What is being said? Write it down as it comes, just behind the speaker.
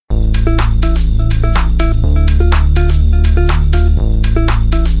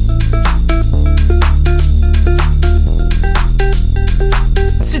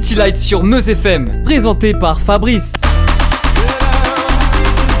City Lights sur Meuse FM, présenté par Fabrice.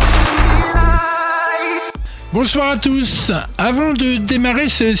 Bonsoir à tous. Avant de démarrer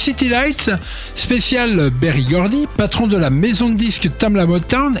ce City Lights spécial Berry Gordy, patron de la maison de disques Tamla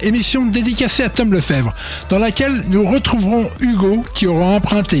Motown, émission dédicacée à Tom Lefebvre, dans laquelle nous retrouverons Hugo qui aura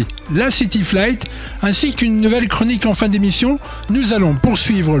emprunté la City Flight, ainsi qu'une nouvelle chronique en fin d'émission. Nous allons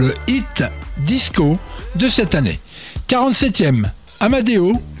poursuivre le hit disco de cette année. 47e,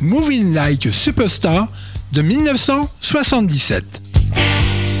 Amadeo, Moving Like a Superstar de 1977.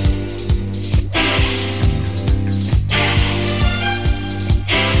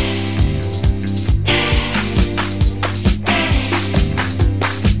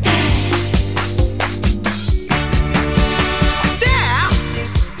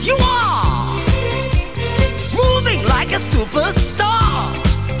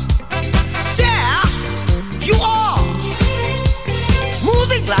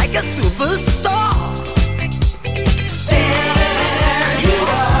 Like a superstar. There you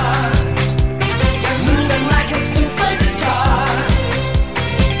are. You're moving like a superstar.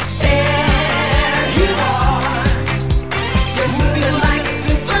 There you are. You're moving like a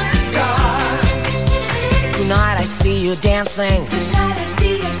superstar. Tonight I see you dancing.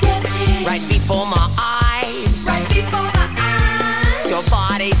 Right before my eyes. Right before my eyes. Your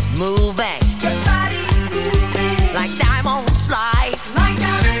body's moving. Your body's moving. Like diamonds slide.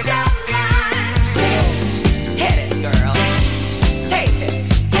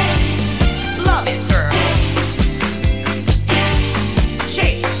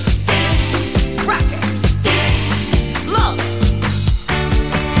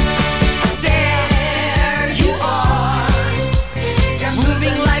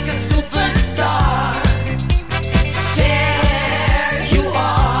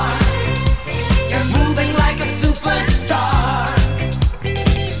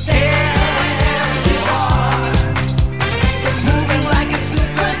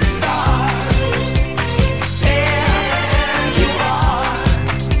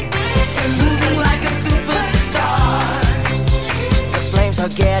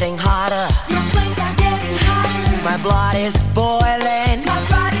 Blood is boiling. My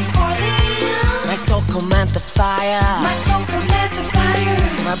body's boiling. My soul commands the fire. My soul commands the fire.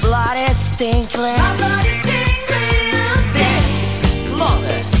 My blood is tingling. My blood is tingling. Dance, love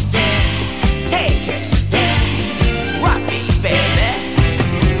it. Dance, take it. Dance, rock me, baby.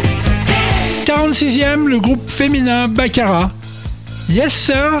 Dance. 46e, le groupe féminin Baccarat. Yes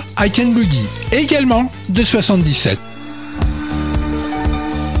Sir, I Can Boogie, également de 77.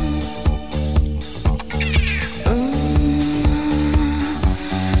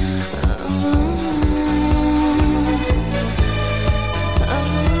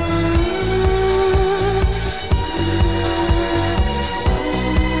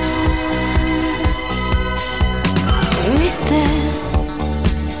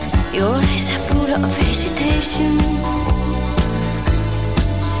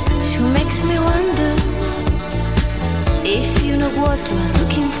 She makes me wonder if you know what you're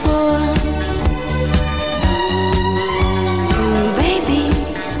looking for. Baby,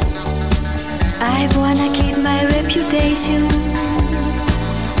 I wanna keep my reputation.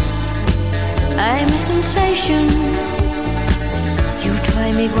 I'm a sensation. You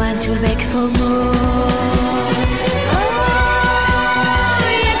try me once, you'll beg for more.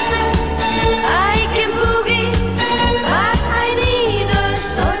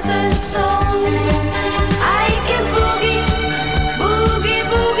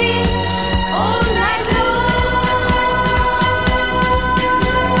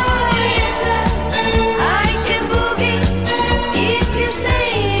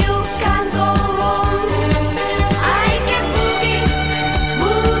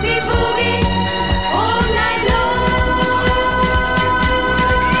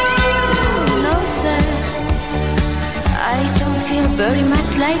 Very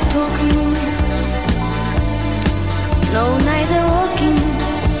much like talking. No, neither walking.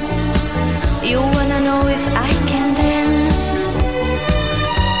 You wanna know if I can dance?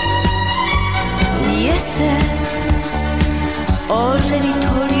 Yes, sir. Already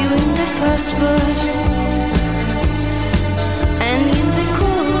told you in the first verse and in the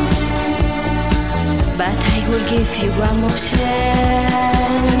chorus, but I will give you one more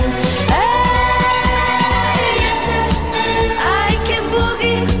chance.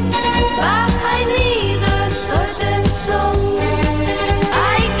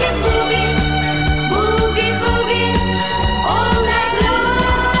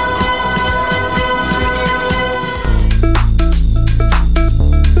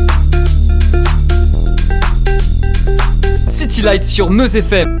 City Lights sur Meuse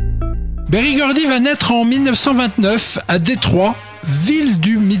FM. Berry Gordy va naître en 1929 à Détroit, ville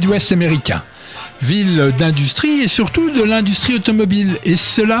du Midwest américain. Ville d'industrie et surtout de l'industrie automobile, et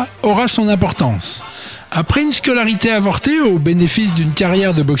cela aura son importance. Après une scolarité avortée au bénéfice d'une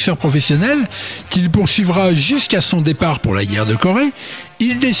carrière de boxeur professionnel qu'il poursuivra jusqu'à son départ pour la guerre de Corée,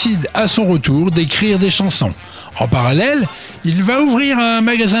 il décide à son retour d'écrire des chansons. En parallèle, il va ouvrir un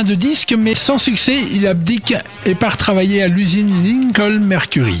magasin de disques, mais sans succès, il abdique et part travailler à l'usine Lincoln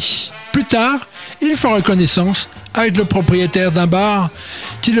Mercury. Plus tard, il fera connaissance avec le propriétaire d'un bar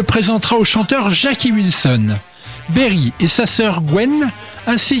qui le présentera au chanteur Jackie Wilson. Berry et sa sœur Gwen,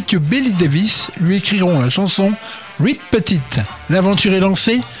 ainsi que Billy Davis, lui écriront la chanson Rite Petite. L'aventure est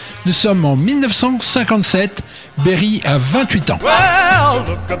lancée, nous sommes en 1957, Berry a 28 ans. Well,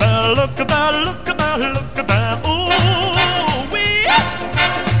 look at that, look at that, look at that, look at that. Ooh, wee.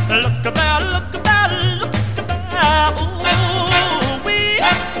 Look at that, look at that, look at that. Ooh, wee.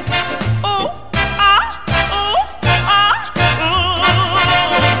 Oh, ooh,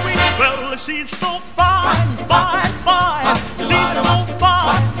 wee. Well, she's so fine, fine, fine. She's so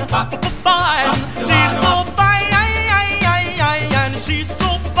fine, fine. She's so fine, and she's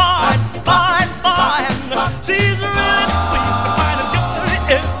so fine, fine, fine. She's really sweet, the finest girl you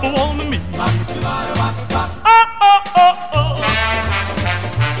ever wanna meet. Oh, oh, oh, oh.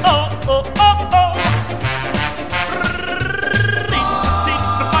 Oh, oh, oh, oh.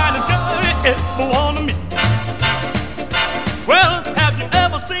 The finest girl you ever wanna meet. Well, have you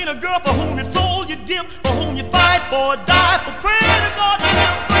ever seen a girl for whom you'd sold, you'd give, for whom you'd fight, for die, for pray to God?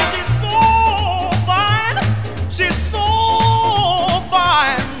 She's so fine. She's so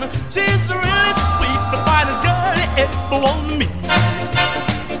fine. She's really sweet, the finest girl you ever wanna meet.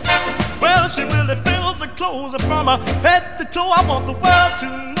 Well, she really fills the clothes from her head to toe. I want the world to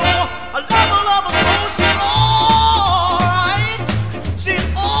know I love her so. She's alright. She's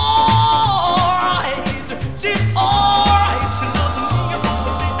alright. She's alright. She loves me both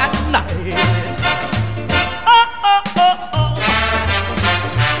the day and night. Oh, oh, oh, oh.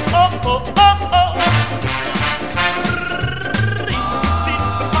 Oh, oh, oh, oh.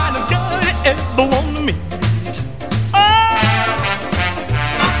 The finest girl you ever wanna meet.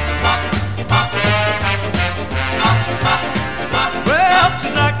 Well,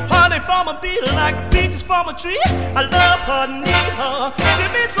 she's like honey from a bee, like peaches from a tree. I love her, need her. She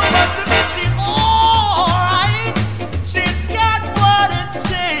means so much to me. She's alright. She's got what it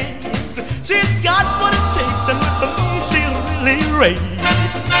takes. She's got what it takes, and with me she really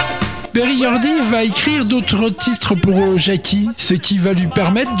raves. Berry Gordy va écrire d'autres titres pour Jackie, ce qui va lui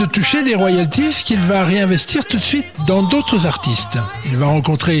permettre de toucher des royalties qu'il va réinvestir tout de suite dans d'autres artistes. Il va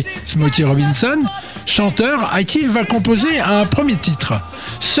rencontrer Smokey Robinson, chanteur à qui il va composer un premier titre.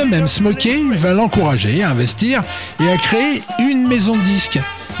 Ce même Smokey va l'encourager à investir et à créer une maison de disques,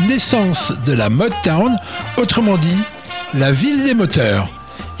 naissance de la Motown, autrement dit, la ville des moteurs.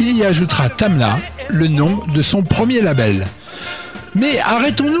 Il y ajoutera Tamla, le nom de son premier label. Mais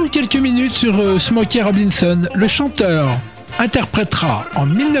arrêtons-nous quelques minutes sur Smokey Robinson. Le chanteur interprétera en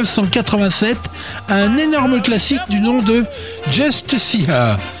 1987 un énorme classique du nom de Just to See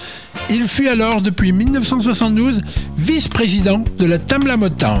Her. Il fut alors, depuis 1972, vice-président de la Tamla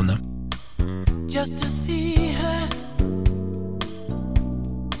Motown. Just to see her,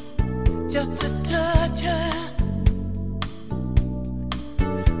 just to touch her,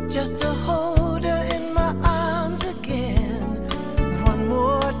 just to hold her in my arms again, one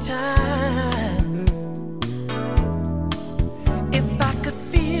more time. If I could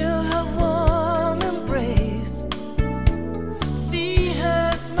feel her warm embrace, see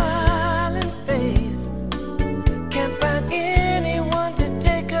her smiling face, can't find anyone to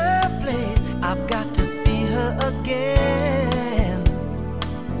take her place. I've got to see her again.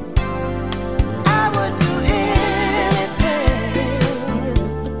 I would do anything.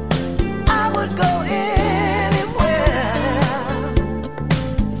 I would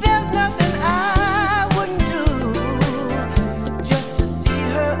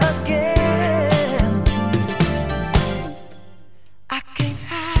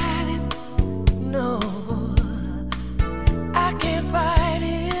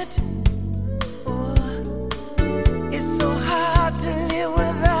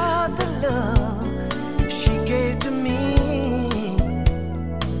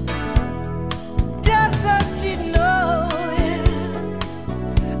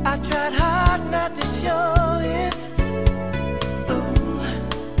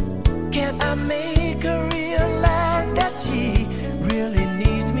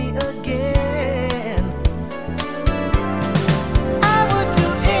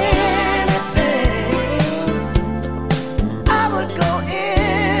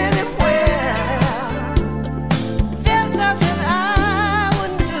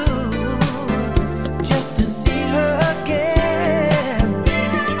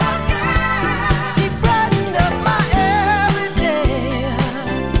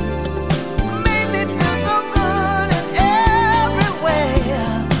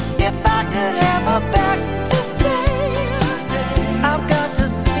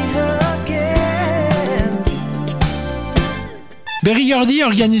Berry Gordy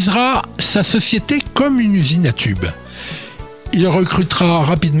organisera sa société comme une usine à tubes. Il recrutera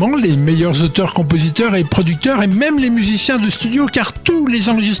rapidement les meilleurs auteurs, compositeurs et producteurs et même les musiciens de studio car tous les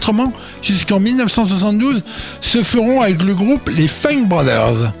enregistrements jusqu'en 1972 se feront avec le groupe les Funk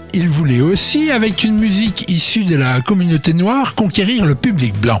Brothers. Il voulait aussi, avec une musique issue de la communauté noire, conquérir le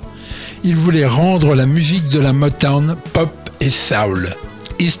public blanc. Il voulait rendre la musique de la Motown pop et soul.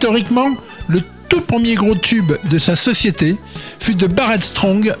 Historiquement, le tout premier gros tube de sa société fut de Barrett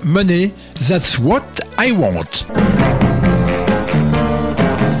Strong, Money, That's What I Want.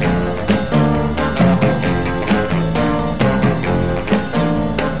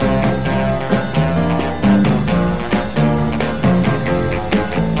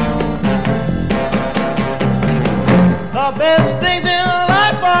 The best things in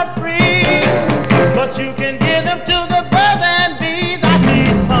life are free, but you can give them to the birds and bees. I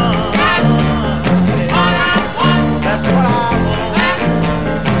need fun. That's what I want.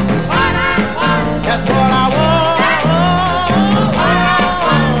 That's what I want.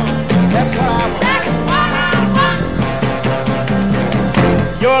 That's what I want.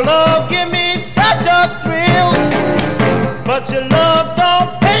 Your love give me such a thrill, but your love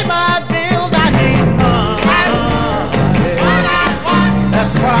don't pay my bills. I need fun.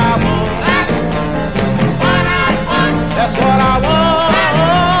 That's what I want. That's what I want.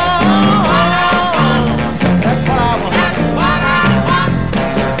 That's what I want.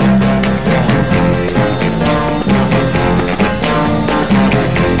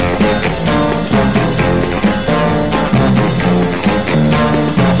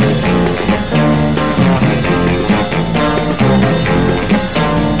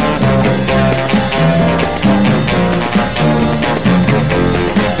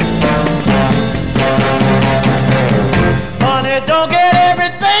 Money don't get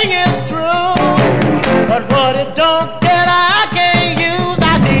everything, is true, but what it don't get I can't use.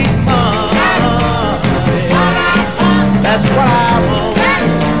 I need fun. That's what I want.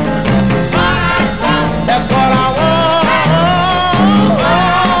 That's what I want.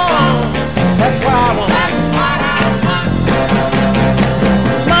 That's what I want.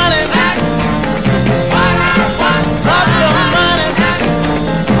 Money, lots of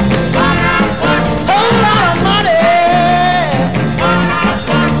money, whole lot of money.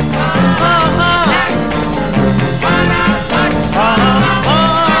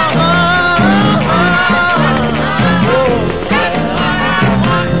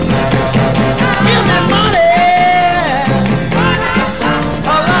 Give me money,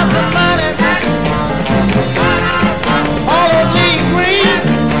 a lot of money, all those leaves green,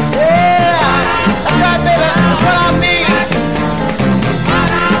 yeah, that's right, baby, that's what I mean.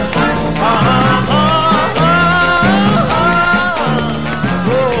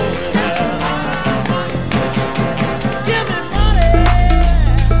 Give me money.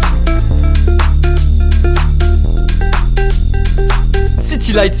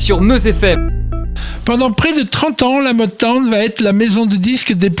 City Lights sur Meuse FM. Pendant près de 30 ans, la Motown va être la maison de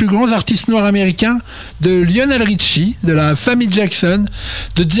disques des plus grands artistes noirs américains, de Lionel Richie, de la famille Jackson,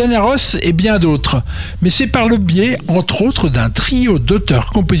 de Diana Ross et bien d'autres. Mais c'est par le biais, entre autres, d'un trio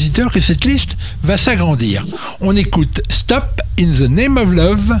d'auteurs-compositeurs que cette liste va s'agrandir. On écoute Stop in the Name of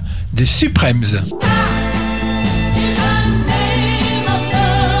Love des Supremes.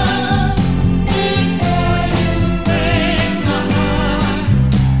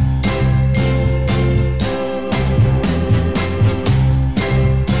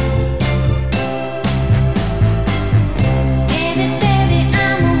 Baby, baby,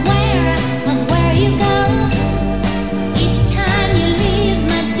 I'm aware of where you go. Each time you leave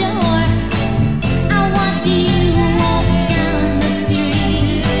my door, I watch you walk down the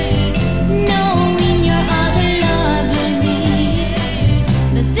street, knowing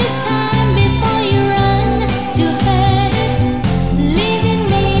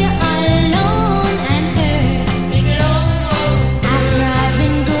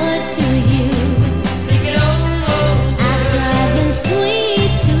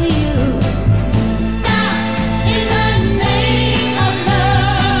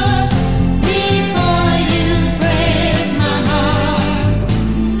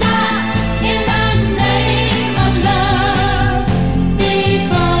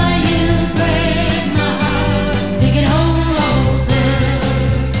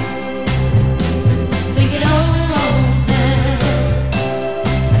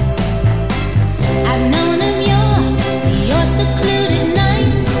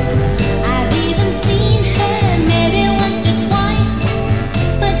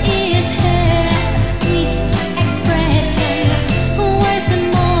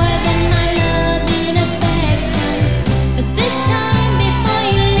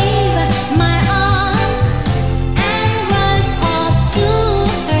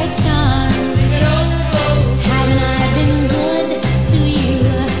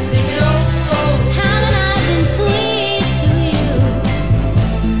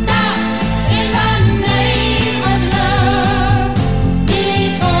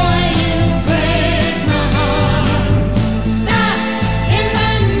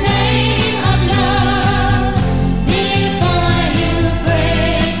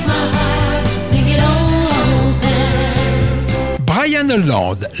Brian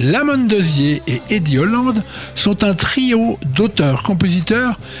Holland, Lamont Dozier et Eddie Holland sont un trio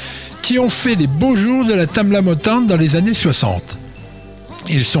d'auteurs-compositeurs qui ont fait les beaux jours de la Tamla Motown dans les années 60.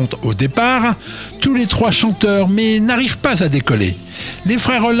 Ils sont au départ tous les trois chanteurs mais n'arrivent pas à décoller. Les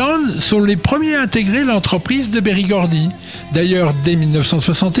frères Holland sont les premiers à intégrer l'entreprise de Berry Gordy. D'ailleurs, dès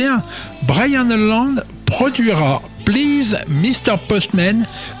 1961, Brian Holland produira Please Mr. Postman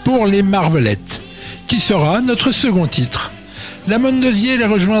pour les Marvelettes, qui sera notre second titre. Lamont Dozier les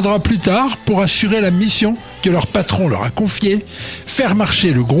rejoindra plus tard pour assurer la mission que leur patron leur a confiée, faire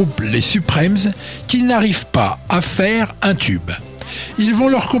marcher le groupe Les Supremes, qui n'arrive pas à faire un tube. Ils vont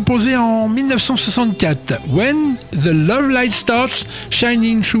leur composer en 1964 When the Love Light Starts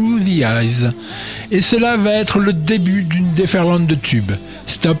Shining Through the Eyes. Et cela va être le début d'une déferlante de tubes.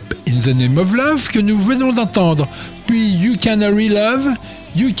 Stop in the Name of Love que nous venons d'entendre, puis You Can Hurry Love,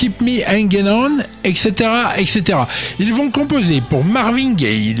 You Keep Me Hanging On, etc., etc. Ils vont composer pour Marvin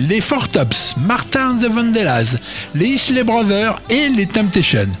Gaye, les Four Tops, Martin and the Vandellas, les Isley Brothers et les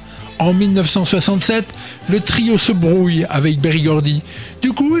Temptations. En 1967, le trio se brouille avec Berry Gordy.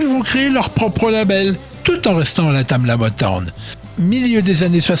 Du coup, ils vont créer leur propre label, tout en restant à la Tamla Motown. Milieu des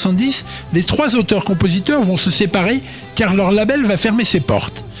années 70, les trois auteurs-compositeurs vont se séparer car leur label va fermer ses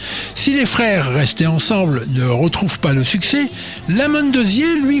portes. Si les frères restés ensemble ne retrouvent pas le succès, Lamont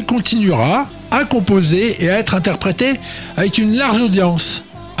Dozier, lui, continuera à composer et à être interprété avec une large audience,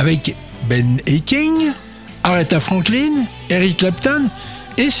 avec Ben King, Aretha Franklin, Eric Clapton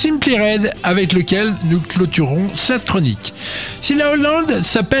et Simply Red, avec lequel nous clôturons cette chronique. Si la Hollande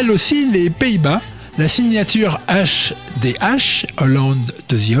s'appelle aussi les Pays-Bas, la signature HDH, Hollande,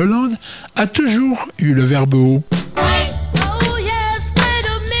 Dozier Hollande, a toujours eu le verbe haut. Oh yes, wait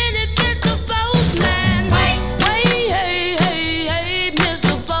a minute, Mr. Postman. Hey, hey, hey, hey,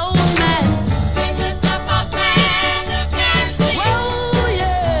 Mr. Postman. Mr. Postman, look and see. Oh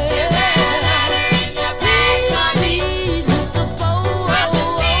yeah. Please, Mr. Postman.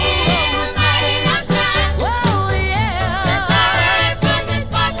 Oh yeah.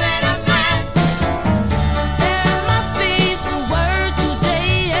 There must be some word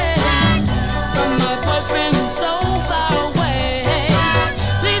today, yeah, from my boyfriend who's so far away.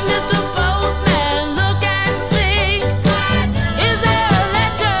 Please, Mr. Postman, look and see. Is there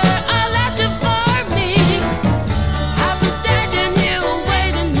a letter for me? I've been standing here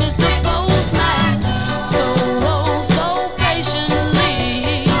waiting, Mr. Postman, so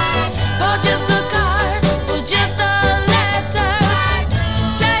patiently, for just a card, for just a letter,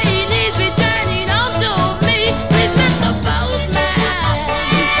 say he needs returning home to me. Please, Mr. Postman.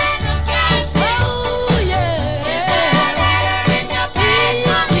 Oh yeah.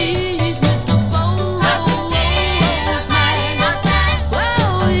 Please, Mr. Postman.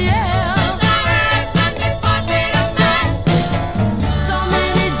 Oh yeah. So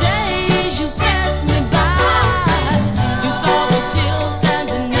many days you passed me by. You saw the tears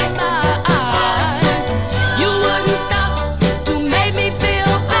standing in my eyes. You wouldn't stop to make me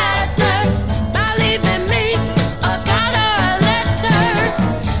feel better by leaving me a card or a letter.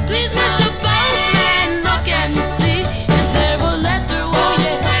 Please, Mr. Postman, look and see. Is there a letter, oh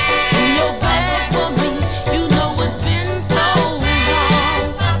yeah, in your bag for me? You know it's been so long.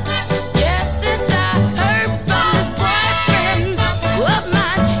 Yes, since I heard from this boyfriend of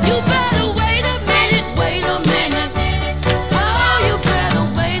mine. You better wait a minute, wait a minute. Oh, you better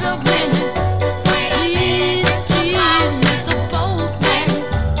wait a minute. Please, Mr. Postman.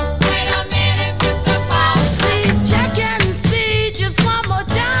 Wait a minute, Mr. Postman. Please check and see just one more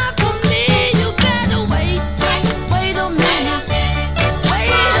time for me. You better wait a minute.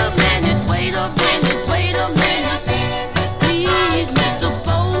 Wait a minute, wait a minute, wait a minute. Please, Mr.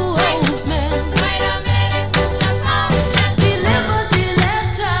 Postman. Wait a minute, Mr. Postman. Deliver the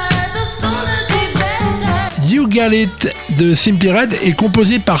letter, the sooner the better. You Got It de Simply Red est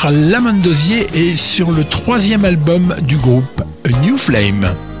composé par Lamont Dozier et sur le troisième album du groupe, A New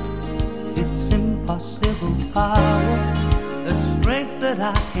Flame. It's impossible power, a strength that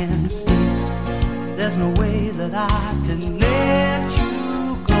I can see. There's no way that I can let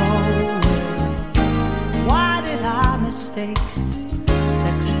you go. Why did I mistake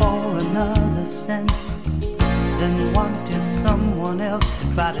sex for another sense? Then wanted someone else to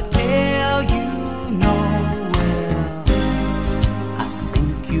try to tell you no. Well, I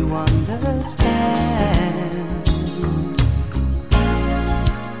think you understand.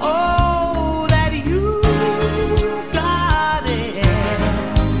 Oh, that you've got it.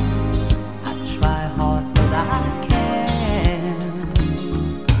 I try hard, but I can't.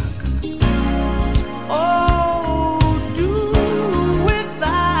 Oh, do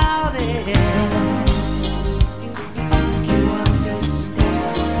without it. You understand.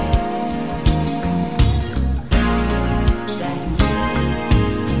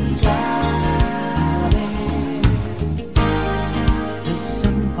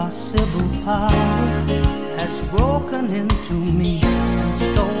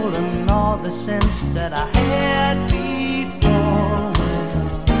 the sense that I had before.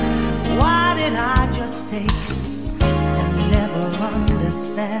 Why did I just take and never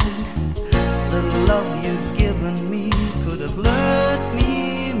understand? The love you'd given me could have lured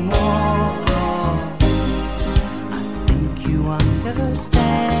me more. I think you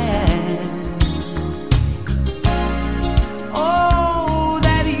understand. Oh,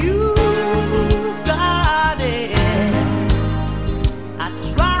 that you've got it. I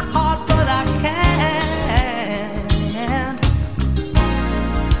try hard but I can't.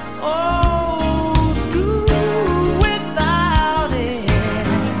 Oh, do without it.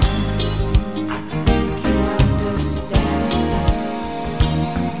 I think you understand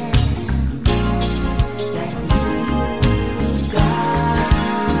that you've got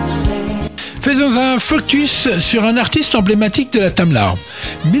it. Faisons un focus sur un artiste emblématique de la Tamla.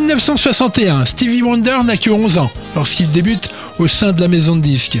 1961, Stevie Wonder n'a que 11 ans lorsqu'il débute au sein de la maison de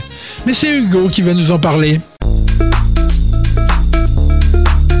disques. Mais c'est Hugo qui va nous en parler.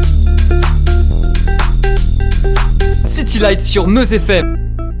 City Lights sur Meuse FM.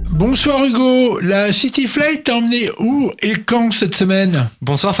 Bonsoir Hugo, la City Flight t'a emmené où et quand cette semaine?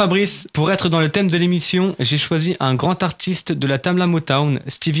 Bonsoir Fabrice, pour être dans le thème de l'émission, j'ai choisi un grand artiste de la Tamla Motown,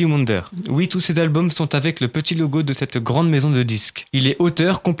 Stevie Wonder. Oui, tous ses albums sont avec le petit logo de cette grande maison de disques. Il est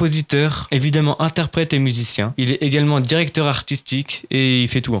auteur, compositeur, évidemment interprète et musicien. Il est également directeur artistique et il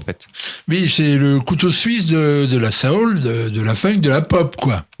fait tout en fait. Oui, c'est le couteau suisse de la soul, de la funk, de la pop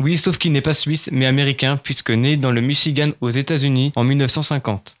quoi. Oui, sauf qu'il n'est pas suisse mais américain puisque né dans le Michigan aux États-Unis en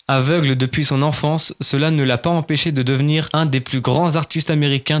 1950. Aveugle depuis son enfance, cela ne l'a pas empêché de devenir un des plus grands artistes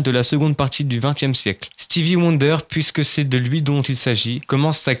américains de la seconde partie du XXe siècle. Stevie Wonder, puisque c'est de lui dont il s'agit,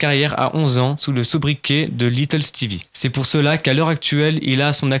 commence sa carrière à 11 ans sous le sobriquet de Little Stevie. C'est pour cela qu'à l'heure actuelle, il a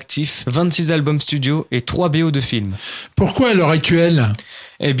à son actif 26 albums studio et 3 BO de films. Pourquoi à l'heure actuelle?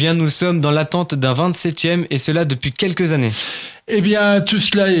 Eh bien, nous sommes dans l'attente d'un 27e et cela depuis quelques années. Eh bien, tout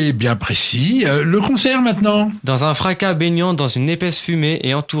cela est bien précis. Le concert maintenant? Dans un fracas baignant dans une épaisse fumée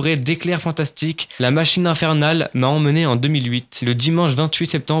et entouré d'éclairs fantastiques, la machine infernale m'a emmené en 2008, le dimanche 28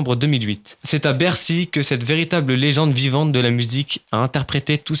 septembre 2008. C'est à Bercy que cette véritable légende vivante de la musique a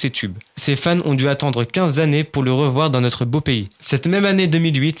interprété tous ses tubes. Ses fans ont dû attendre 15 années pour le revoir dans notre beau pays. Cette même année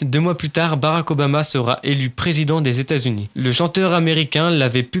 2008, 2 mois plus tard, Barack Obama sera élu président des États-Unis. Le chanteur américain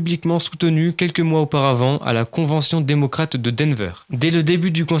l'avait publiquement soutenu quelques mois auparavant à la convention démocrate de Denver. Dès le début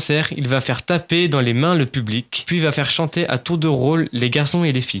du concert, il va faire taper dans les mains le public, puis va faire chanter à tour de rôle les garçons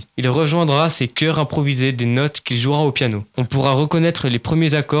et les filles. Il rejoindra ses chœurs improvisés des notes qu'il jouera au piano. On pourra reconnaître les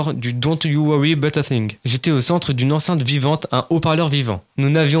premiers accords du Don't You Worry But a Thing. J'étais au centre d'une enceinte vivante, un haut-parleur vivant. Nous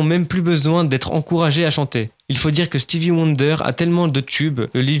n'avions même plus besoin d'être encouragés à chanter. Il faut dire que Stevie Wonder a tellement de tubes,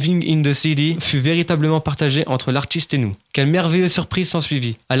 le Living in the City fut véritablement partagé entre l'artiste et nous. Quelle merveilleuse surprise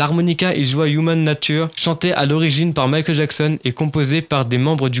s'ensuivit. À l'harmonica, il joua Human Nature, chanté à l'origine par Michael Jackson et composé par des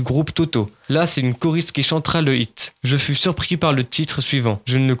membres du groupe Toto. Là, c'est une choriste qui chantera le hit. Je fus surpris par le titre suivant.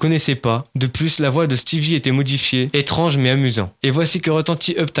 Je ne le connaissais pas. De plus, la voix de Stevie était modifiée, étrange mais amusant. Et voici que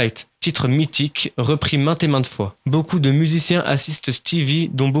retentit Uptight. Titre mythique, repris maintes et maintes fois. Beaucoup de musiciens assistent Stevie,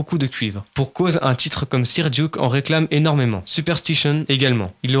 dont beaucoup de cuivre. Pour cause, un titre comme Sir Duke en réclame énormément. Superstition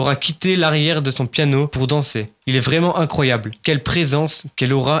également. Il aura quitté l'arrière de son piano pour danser. Il est vraiment incroyable. Quelle présence,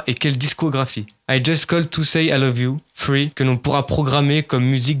 quelle aura et quelle discographie. I Just Called to Say I Love You, Free, que l'on pourra programmer comme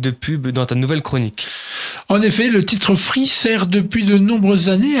musique de pub dans ta nouvelle chronique. En effet, le titre Free sert depuis de nombreuses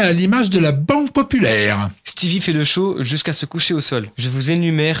années à l'image de la Banque Populaire. Stevie fait le show jusqu'à se coucher au sol. Je vous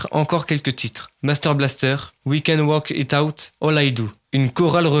énumère encore quelques titres. Master Blaster, We Can Walk It Out, All I Do. Une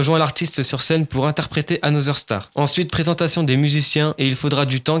chorale rejoint l'artiste sur scène pour interpréter Another Star. Ensuite, présentation des musiciens et il faudra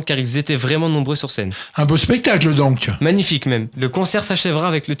du temps car ils étaient vraiment nombreux sur scène. Un beau spectacle donc. Magnifique même. Le concert s'achèvera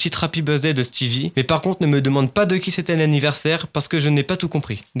avec le titre Happy Birthday de Stevie, mais par contre ne me demande pas de qui c'était l'anniversaire parce que je n'ai pas tout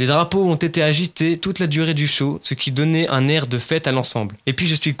compris. Des drapeaux ont été agités toute la durée du show, ce qui donnait un air de fête à l'ensemble. Et puis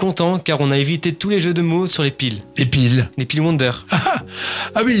je suis content car on a évité tous les jeux de mots sur les piles. Les piles. Les piles Wonder.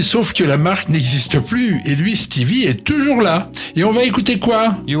 Ah oui, sauf que la marque n'existe plus et lui, Stevie, est toujours là. Et on va écouter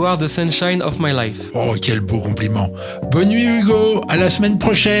quoi? You are the sunshine of my life. Oh, quel beau compliment. Bonne nuit Hugo, à la semaine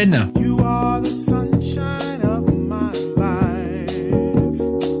prochaine. You are the sunshine of my life.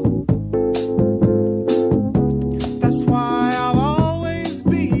 That's why I'll always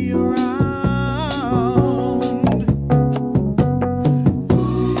be around.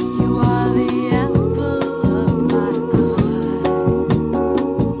 You are the apple of my eye.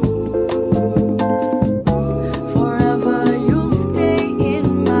 Forever you'll stay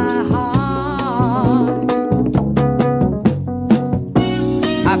in my heart.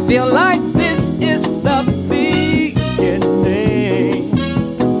 I feel like this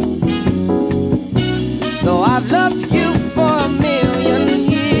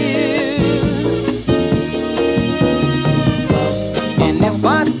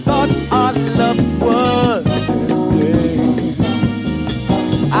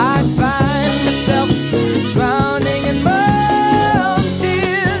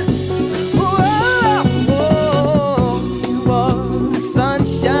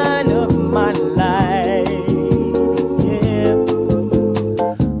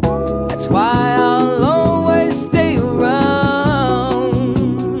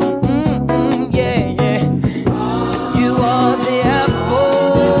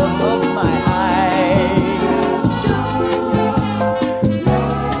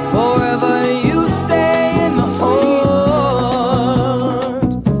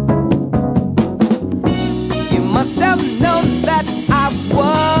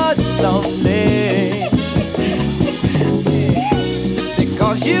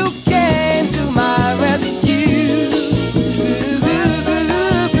 'cause you came to my rescue.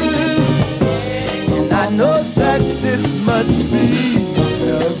 And I know that this must be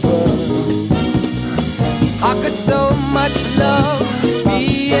heaven. How could so much love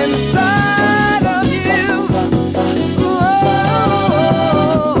be inside of you?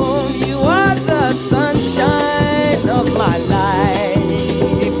 Oh, you are the sunshine of my life,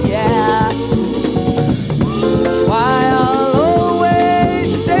 yeah. That's why I'll always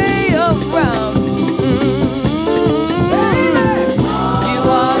stay around. You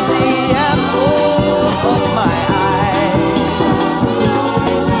are the apple of my eye.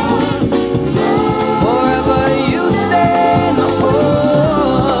 Forever you stay the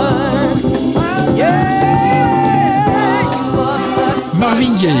sun. Yeah, you are the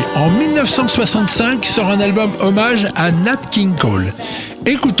Marvin Gaye, en 1965, sort un album hommage à Nat King Cole.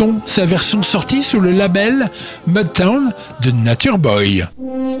 Écoutons sa version sortie sous le label Motown de Nature Boy.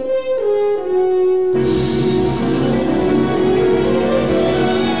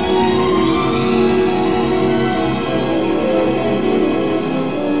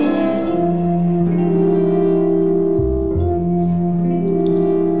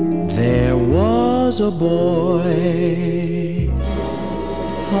 There was a boy,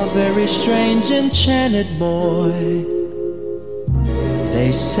 a very strange, enchanted boy.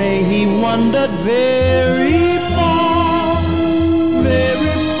 They say he wandered very far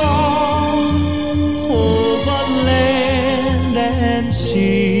over land and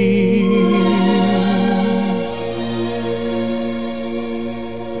sea.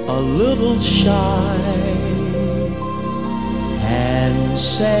 A little shy and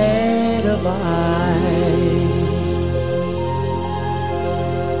sad of eye,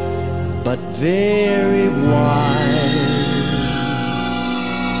 but very wise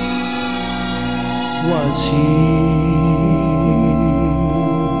was he.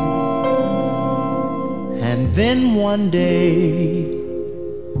 And then one day,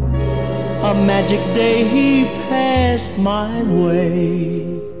 a magic day, he passed my way.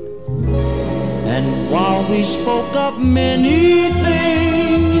 And while we spoke of many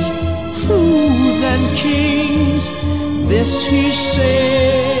things, fools and kings, this he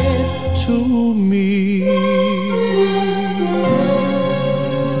said to me: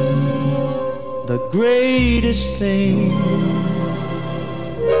 the greatest thing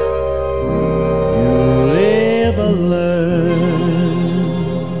you'll ever learn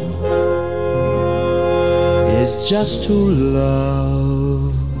is just to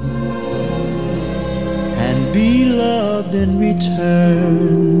love and be loved in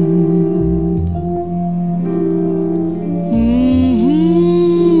return.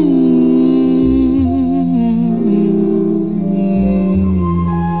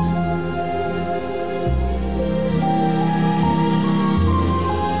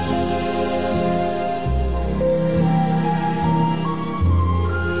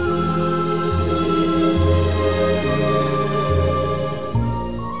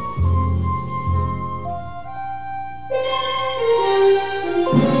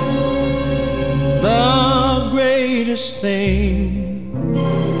 Thing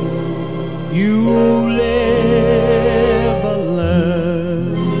you'll ever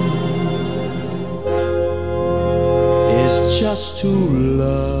learn is just to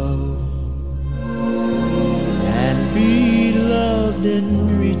love and be loved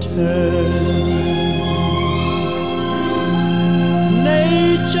in return.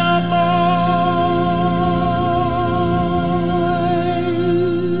 Nature boy.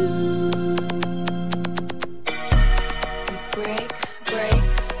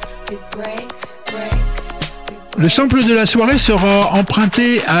 Le sample de la soirée sera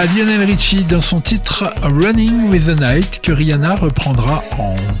emprunté à Lionel Richie dans son titre Running with the Night que Rihanna reprendra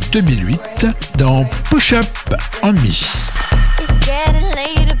en 2008 dans Push Up on Me. It's getting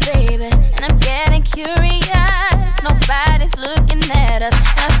later, baby, and I'm getting curious. Nobody's looking at us,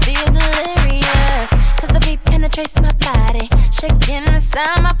 and I feel delirious. 'Cause the beat penetrates my body, shaking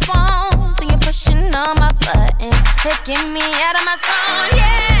inside my bones. And you're pushing on my buttons, taking me out of my zone,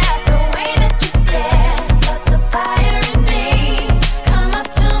 yeah. The way that you stare starts a fire in me. Come up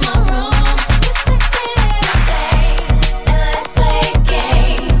to my room, you sexy little thing, and let's play a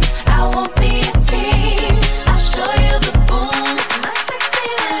game. I won't be a tease, I'll show you the boom, my sexy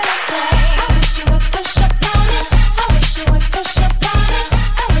little thing. I wish you would push up on it, I wish you would push up on it,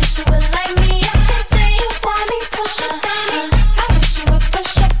 I wish you would light me up and say you want me, push up on it. I wish you would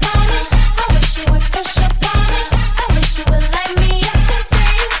push up on it, I wish you would push up on it, I wish you would light me up and say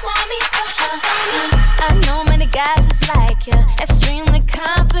you want me,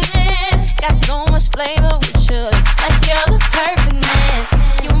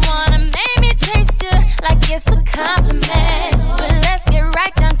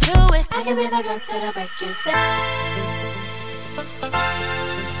 got that'll break you down.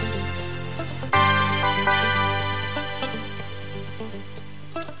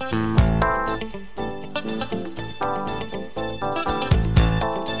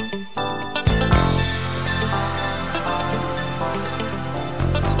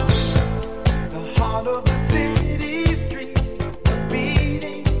 The heart of the city street was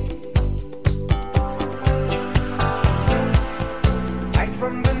beating right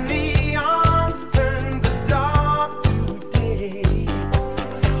from the neons turned the dark to day.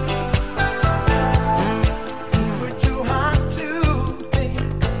 We were too hot to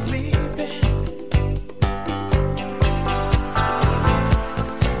think of sleeping.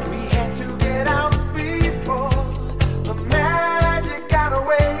 We had to get out before the magic got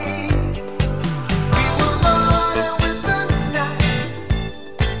away. We were running with the night,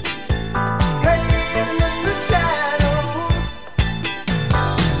 playing in the shadows,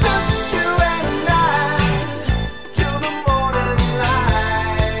 just you and I, till the morning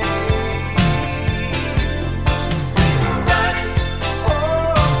light. We were running,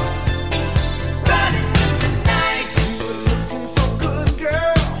 running in the night. You were looking so good,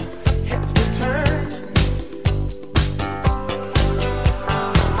 girl, heads were turning.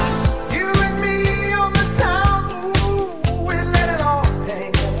 You and me on the town, ooh, we let it all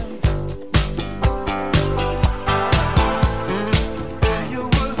hang. Fire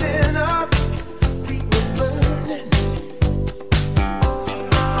was in us, we were burning.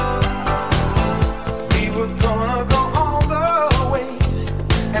 We were gonna go all the way,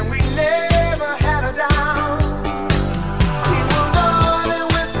 and we never had a doubt. We were running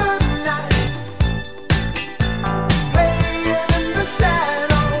with the night, playing in the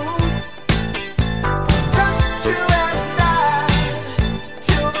shadows, just you and I,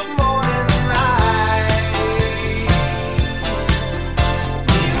 till the morning light.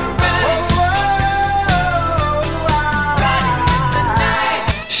 We were running,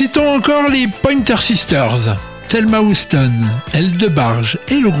 Citons encore les Pointer Sisters, Thelma Houston, Elle de Barge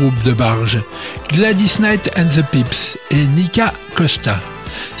et le groupe de Barge, Gladys Knight and the Pips et Nika Costa.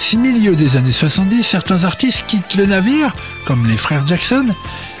 Si milieu des années 70, certains artistes quittent le navire, comme les frères Jackson,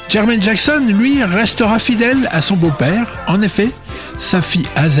 Jermaine Jackson, lui, restera fidèle à son beau-père. En effet, sa fille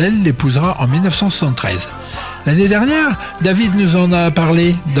Hazel l'épousera en 1973. L'année dernière, David nous en a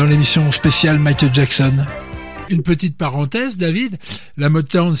parlé dans l'émission spéciale Michael Jackson. Une petite parenthèse, David, la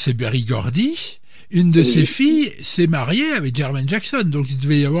Motown, c'est Berry Gordy. Une de ses filles s'est mariée avec Jermaine Jackson, donc il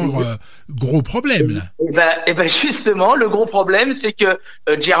devait y avoir gros problème là. Et ben justement, le gros problème, c'est que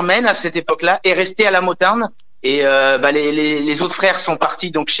Jermaine, à cette époque-là, est resté à la Motown et les autres frères sont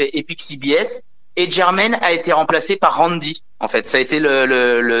partis donc chez Epic CBS et Jermaine a été remplacé par Randy. En fait, ça a été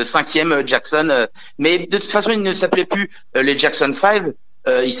le cinquième Jackson, mais de toute façon, il ne s'appelait plus les Jackson 5.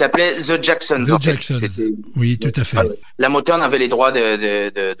 Il s'appelait The Jacksons. The Jacksons. Oui, tout à fait. La Motown avait les droits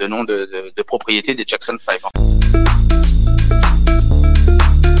de nom de propriété des Jackson 5.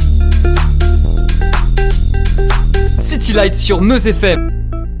 City Lights sur Meuse FM.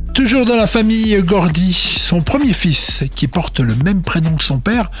 Toujours dans la famille Gordy, son premier fils, qui porte le même prénom que son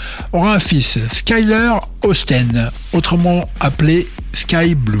père, aura un fils, Skyler Austin, autrement appelé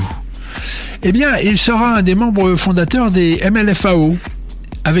Sky Blue. Eh bien, il sera un des membres fondateurs des MLFAO,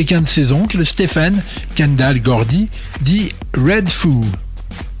 avec un de ses oncles, Stephen Kendall Gordy, dit Red Foo.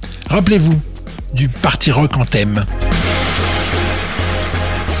 Rappelez-vous du party rock en thème.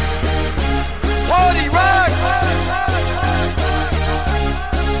 Party rock!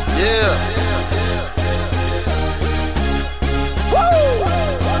 Yeah. Woo!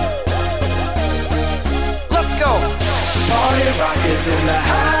 Let's go. Party rock is in the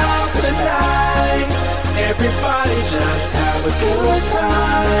house tonight. Everybody just have a good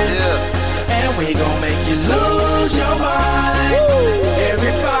time. Yeah. And we gon' make you lose your mind. Woo!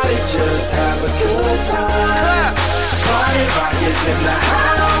 Everybody just have a good time. Clap. Party rock is in the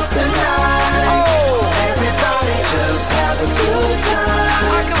house tonight. Oh. Everybody just have a good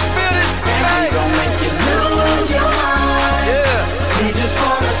time. I can feel this. And we gon' make you lose your mind. Yeah. We just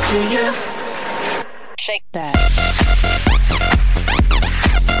wanna see you shake that.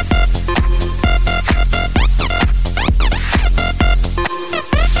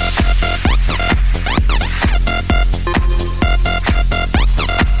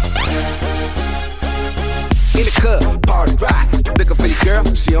 In the club, party rock. Looking for your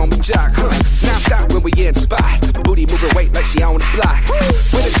girl, she on my jock. Now stop when we in the spot. Booty moving weight like she on the block.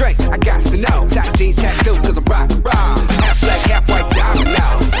 With a drink, I got to know. Tight jeans, tattoo, cause I'm rock, raw. Half black, half white, diamond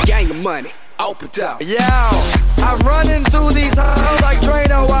now. Gang of money, open up. Yo, I'm running through these halls like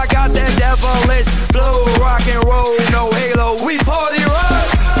Drano. I got that devilish flow, rock and roll, no halo. We party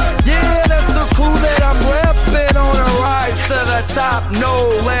rock. Yeah, let's do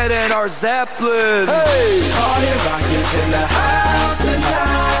Zeppelin. Hey, party rock is in the house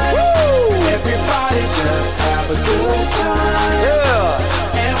tonight. Woo! Everybody just have a good time. Yeah,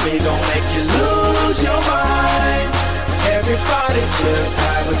 and we gon' make you lose your mind. Everybody just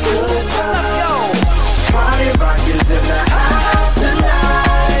have a good time. Let's go. Party rock is in the house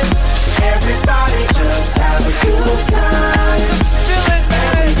tonight. Everybody just have a good time. Feel it,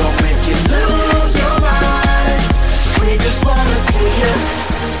 man. And we gon' make you lose your mind. We just wanna see you.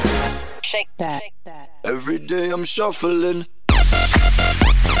 Shake that. Every day I'm shuffling.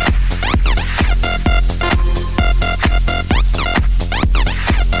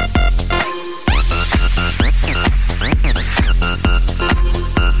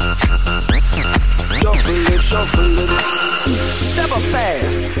 Shuffling. Step up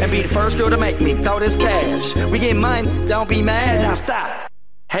fast and be the first girl to make me throw this cash. We get mine, don't be mad, now stop.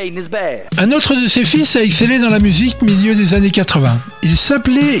 Hating is bad. Un autre de ses fils a excellé dans la musique milieu des années 80. Il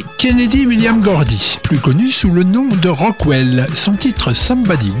s'appelait Kennedy William Gordy, plus connu sous le nom de Rockwell. Son titre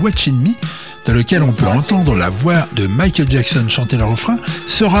Somebody Watching Me, dans lequel on peut entendre la voix de Michael Jackson chanter le refrain,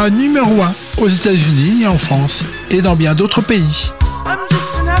 sera numéro 1 aux États-Unis et en France, et dans bien d'autres pays. I'm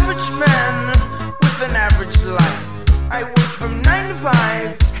just an average man with an average life. I work from 9 to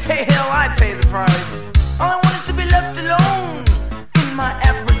 5. Hey, hell, I pay the price. All I want is to be left alone in my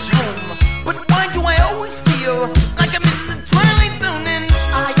average home. But why do I always feel like I'm in the twilight zone? And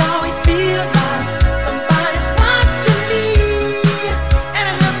I always feel like somebody's watching me, and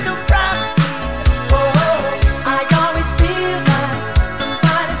I have no privacy. Oh, I always feel like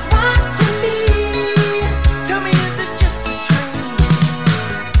somebody's watching me. Tell me, is it just a dream?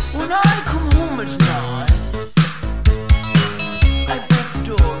 When I come home at night, I break the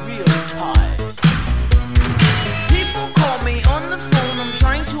door real tight. People call me on the phone, I'm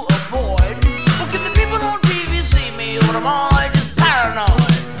trying to avoid. But can the people on TV see me, or am I just paranoid?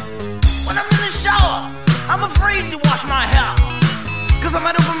 When I'm in the shower, I'm afraid to wash my hair, 'cause I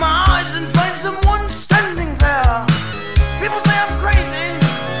might open my eyes and find someone standing there. People say I'm crazy,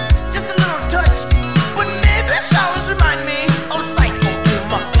 just a little touched, but maybe showers remind me of psycho too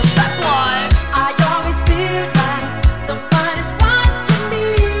much. That's why I always feel like somebody's watching me,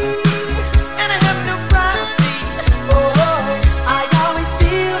 and I have no privacy. Oh, I always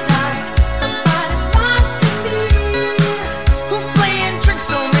feel like somebody's watching me. Who's playing tricks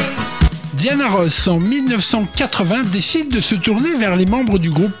on me? Diana Ross, en 1980, décide de se tourner vers les membres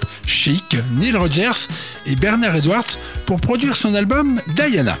du groupe Chic, Neil Rogers et Bernard Edwards, pour produire son album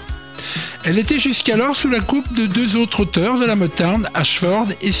Diana. Elle était jusqu'alors sous la coupe de deux autres auteurs de la Motown, Ashford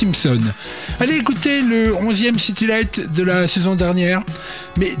et Simpson. Allez écouter le 11e City Light de la saison dernière,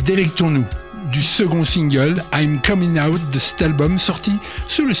 mais délectons-nous du second single, I'm Coming Out, de cet album sorti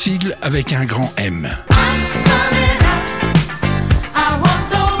sous le sigle avec un grand M. I want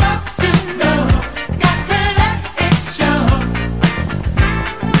the world to know, got to let it show.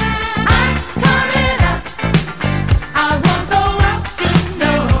 I'm coming up. I want the world to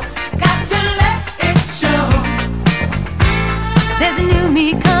know, got to let it show. There's a new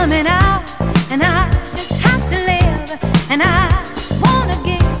me coming out, and I just have to live, and I wanna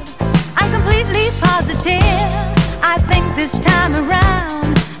give. I'm completely positive. I think this time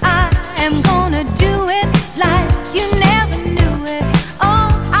around I am gonna do it like you never knew it. Oh,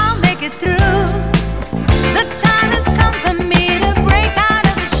 I'll make it through. The time has come for me to break out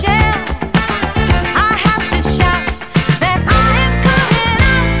of the shell. I have to shout that I am coming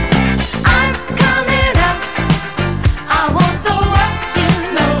out. I'm coming out. I want the world to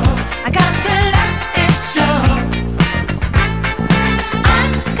know, I got to let it show.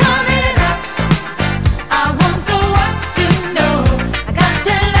 I'm coming out. I want the world to know, I got to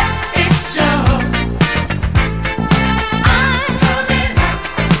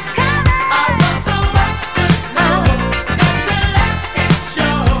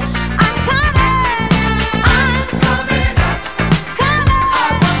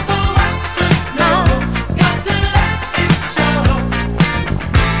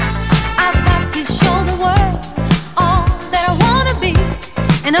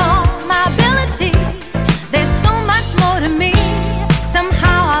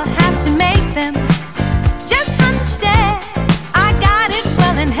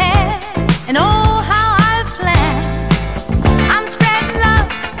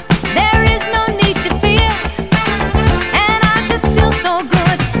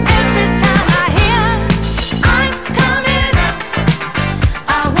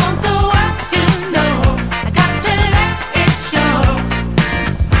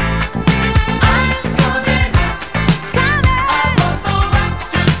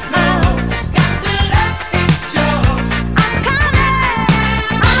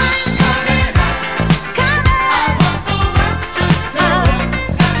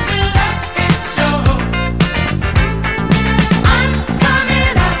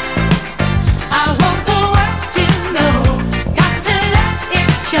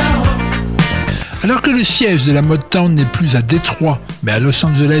le siège de la Motown n'est plus à Détroit, mais à Los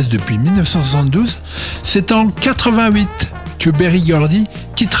Angeles depuis 1972, c'est en 88 que Berry Gordy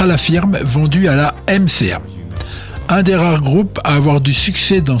quittera la firme vendue à la MCA. Un des rares groupes à avoir du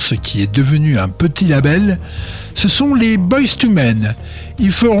succès dans ce qui est devenu un petit label, ce sont les Boyz II Men.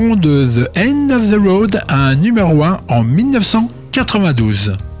 Ils feront de The End of the Road un numéro 1 en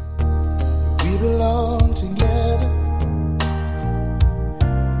 1992. We belong together,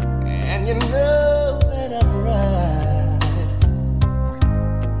 and you know that I'm right.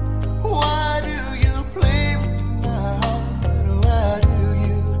 Why do you play with my heart? Why do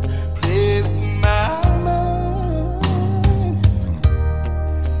you play with my mind?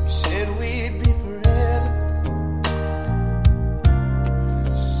 You said we'd be forever,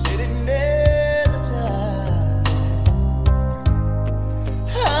 said it never died.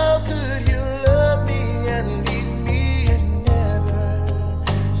 How could you love me and leave me and never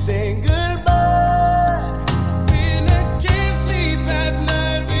say goodbye? When I can't sleep at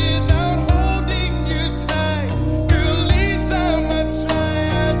night without holding you tight, girl, each time I try,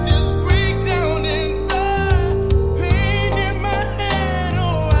 I just break down and die. Pain in my head,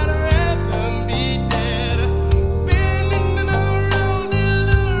 oh, I'd rather be dead, spinning around and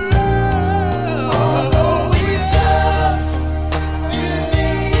around. Although we love to the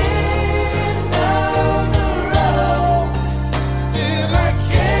end of the road, still I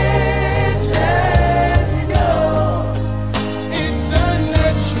can't let go. It's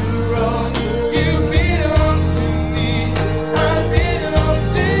unnatural. You belong to me, I belong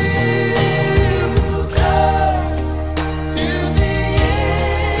to you. Come to the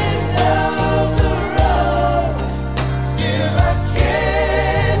end of the road, still I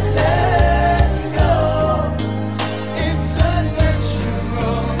can't let go. It's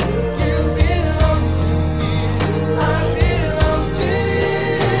unnatural. You belong to me, I belong to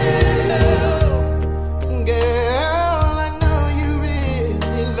you. Girl, I know you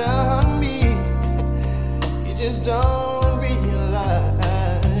really love me. You just don't realize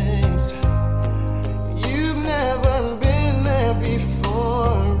you've never been there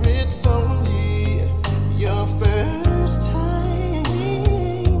before. It's only your first time.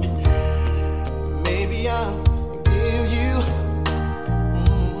 Maybe I'll forgive you.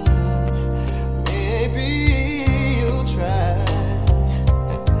 Maybe you'll try.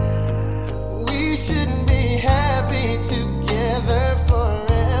 We shouldn't be happy together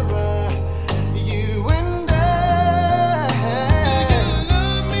forever, you and I. You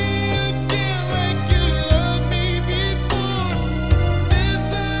love me again like you loved me before. This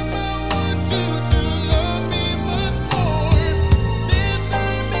time I want you to love me much more. This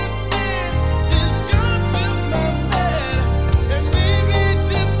time instead, just come to my bed, and baby,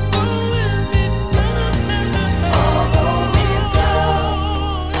 just don't let me down. Although we go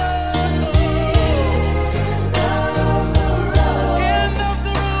to the end of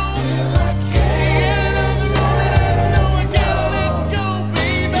the road, still I can't let go. I gotta let go,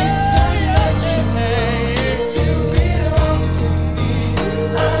 baby. It's unnatural. You belong to me,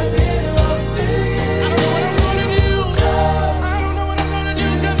 I belong to you. I don't know what I'm gonna do. I don't know what I'm gonna do,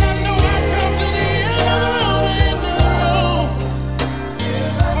 'cause I know I've come to the end of the road.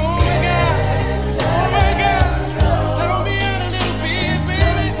 Still I can't let go. Oh my God, help me out a little bit, baby. It's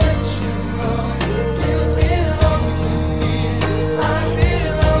unnatural. You belong to me, I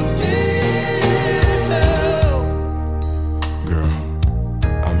belong to you. Girl,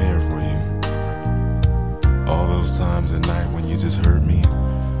 I'm here for you. All those times at night when you just hurt me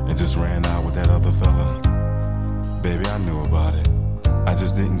and just ran out with that other fella. Baby, I knew about it. I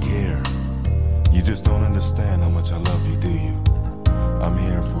just didn't care. You just don't understand how much I love you, do you? I'm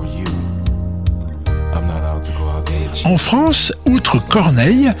here for you. I'm not out to go out there. En France, outre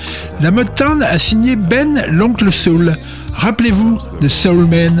Corneille, la Motown a signé Ben l'Oncle Soul. Rappelez-vous de Soul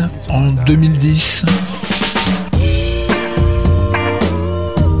Man en 2010.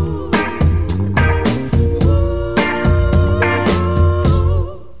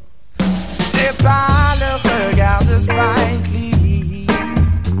 J'ai pas le regard de Spike Lee,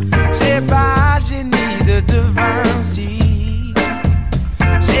 j'ai pas le génie de De Vinci,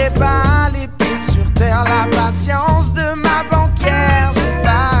 j'ai pas les pieds sur terre, la patience de ma banquière, j'ai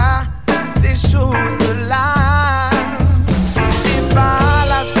pas ces choses-là, j'ai pas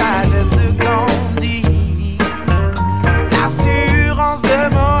la sagesse de Gandhi,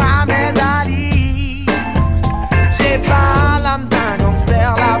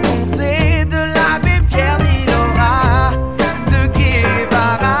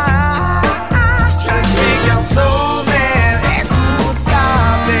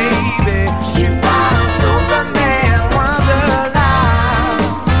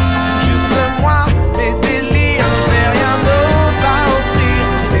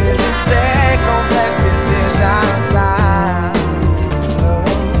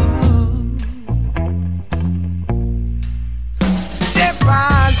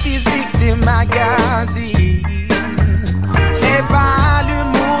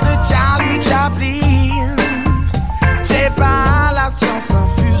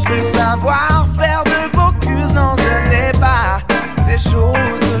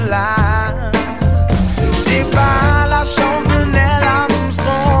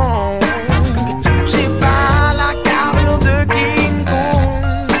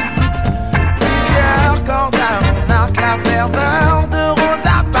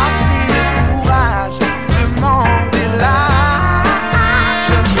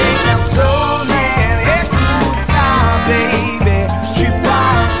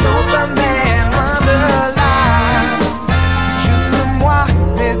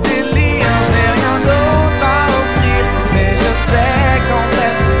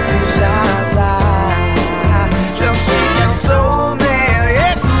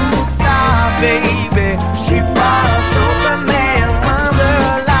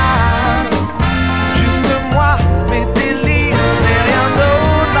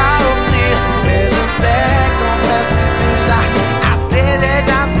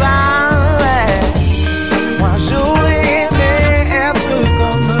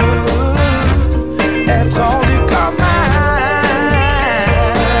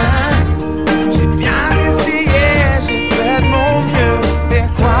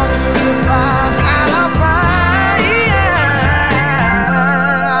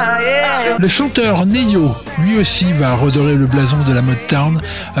 chanteur Neyo, lui aussi, va redorer le blason de la Motown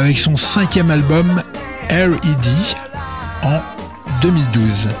avec son 5e album R.E.D. en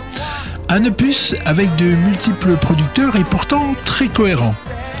 2012. Un opus avec de multiples producteurs et pourtant très cohérent.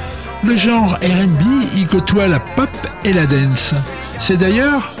 Le genre R&B y côtoie la pop et la dance. C'est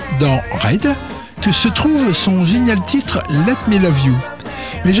d'ailleurs dans Red que se trouve son génial titre Let Me Love You.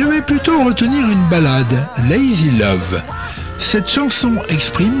 Mais je vais plutôt retenir une ballade, Lazy Love. Cette chanson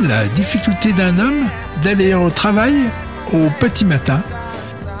exprime la difficulté d'un homme d'aller au travail au petit matin,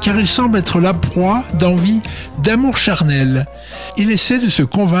 car il semble être la proie d'envie d'amour charnel. Il essaie de se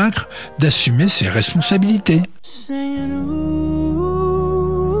convaincre d'assumer ses responsabilités. Saying ooh,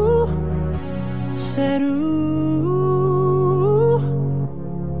 said ooh,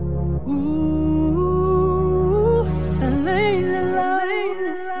 ooh, and lazy love.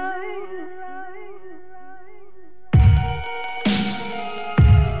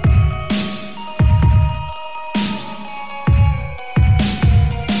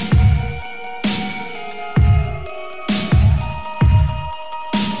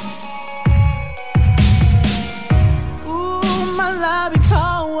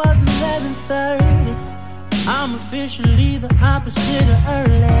 I'm officially the opposite of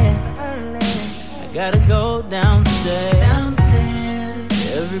early. I gotta go downstairs.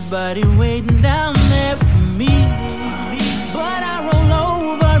 Everybody waiting down there for me. But I roll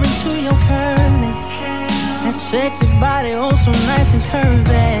over into your curly. That sexy body, oh so nice and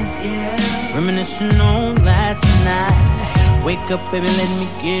curvy. Reminiscing on last night. Wake up, baby, let me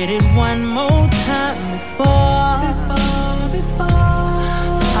get it one more time before.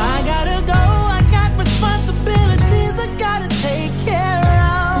 I gotta go, I got responsibilities I gotta take care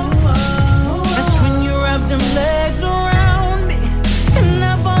of. That's when you wrap them legs around me, and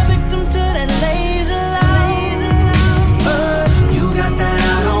I fall victim to that lazy love. You got that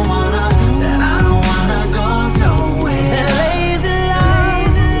I don't wanna go nowhere. That lazy love.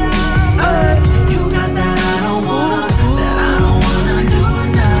 You got that I don't wanna do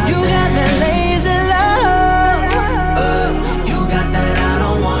nothing. You got that lazy love. You got that I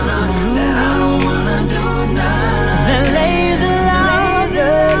don't wanna do nothing. That lazy love.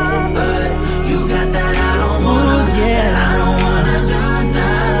 You got that I don't wanna do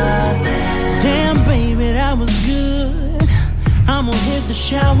nothing. Damn baby, that was good. I'm gonna hit the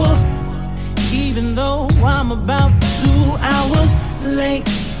shower, even though I'm about 2 hours late.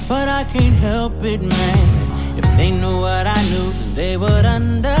 But I can't help it, man. If they knew what I knew, then they would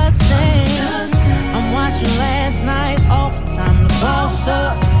understand. I'm watching last night off, time to boss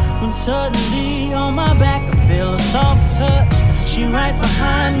up. When suddenly on my back I feel a soft touch. She right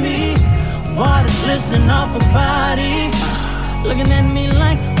behind me, water glistening off her body, looking at me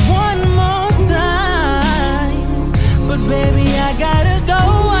like one more time. But baby, I gotta go,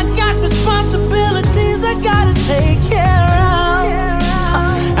 I got responsibilities I gotta take care of.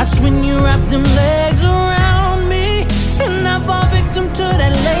 That's when you wrap them legs around me, and I fall victim to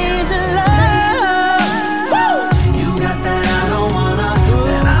that lazy love. You got that I don't wanna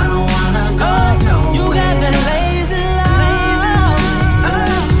go. You got that lazy love.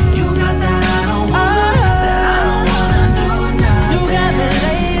 You got that I don't wanna do nothing. You got that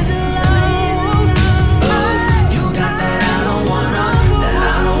lazy love. You got that I don't wanna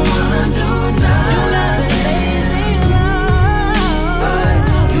do nothing. You got that lazy love.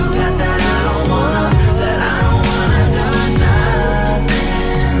 You got that I don't wanna do nothing.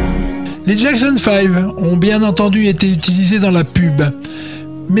 Les Jackson 5 ont bien entendu été utilisés dans la pub,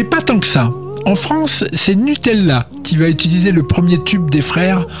 mais pas tant que ça. En France, c'est Nutella qui va utiliser le premier tube des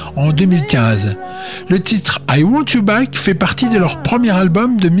frères en 2015. Le titre I Want You Back fait partie de leur premier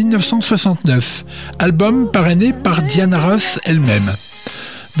album de 1969, album parrainé par Diana Ross elle-même.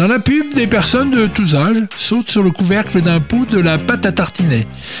 Dans la pub, des personnes de tous âges sautent sur le couvercle d'un pot de la pâte à tartiner.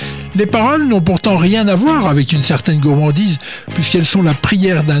 Les paroles n'ont pourtant rien à voir avec une certaine gourmandise, puisqu'elles sont la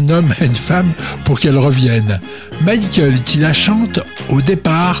prière d'un homme à une femme pour qu'elle revienne. Michael, qui la chante au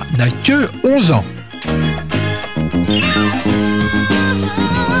départ, n'a que 11 ans.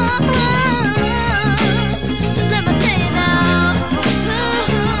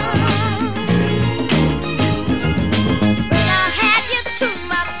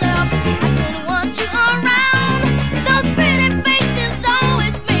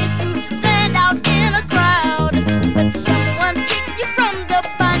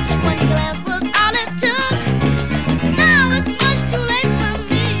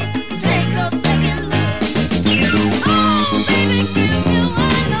 Oh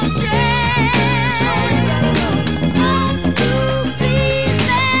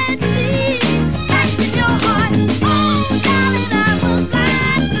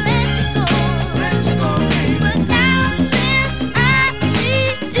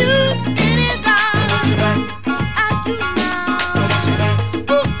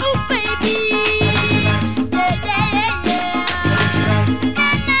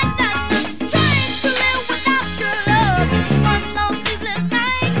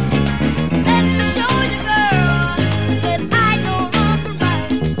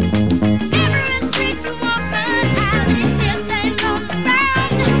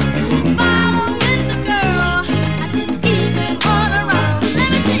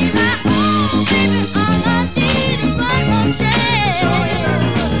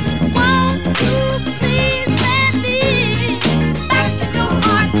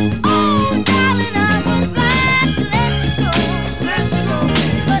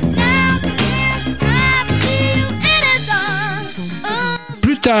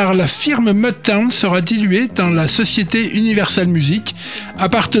tard, la firme Motown sera diluée dans la société Universal Music,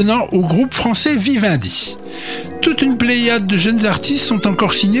 appartenant au groupe français Vivendi. Toute une pléiade de jeunes artistes sont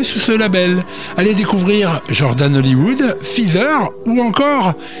encore signés sous ce label. Allez découvrir Jordan Hollywood, Fever ou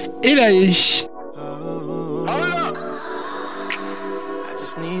encore Elahe. I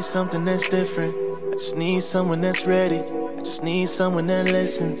just need something that's different. I just need someone that's ready. I just need someone that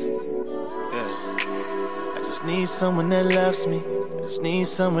listens. Yeah. I just need someone that loves me. I just need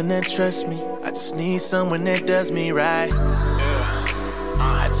someone that trusts me. I just need someone that does me right.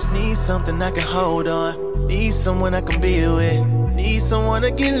 I just need something I can hold on. Need someone I can be with. Need someone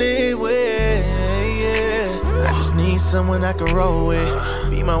I can live with. Yeah. I just need someone I can roll with.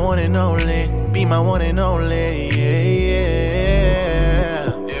 Be my one and only. Be my one and only. Yeah,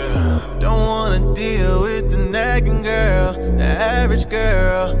 yeah. Don't wanna deal with the nagging girl, the average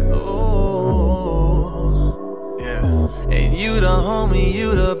girl. Ooh. Yeah. And you the homie,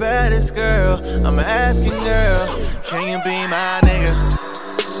 you the baddest girl. I'm asking, girl, can you be my nigga?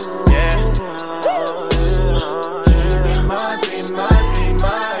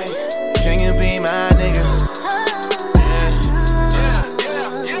 Can you be my nigga?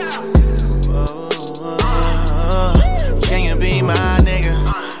 Can you be my nigga?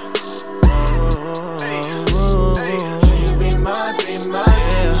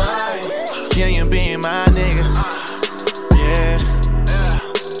 Can you be my nigga? Yeah.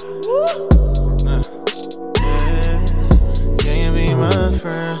 Can you be my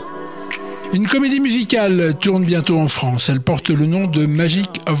friend? Une comédie musicale tourne bientôt en France. Elle porte le nom de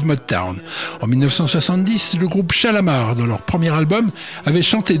Magic of Motown. En 1970, le groupe Shalamar, dans leur premier album, avait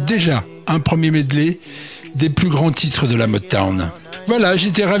chanté déjà un premier medley des plus grands titres de la Motown. Voilà,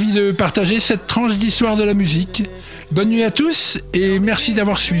 j'étais ravi de partager cette tranche d'histoire de la musique. Bonne nuit à tous et merci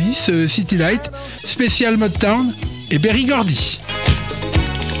d'avoir suivi ce City Light spécial Motown et Berry Gordy.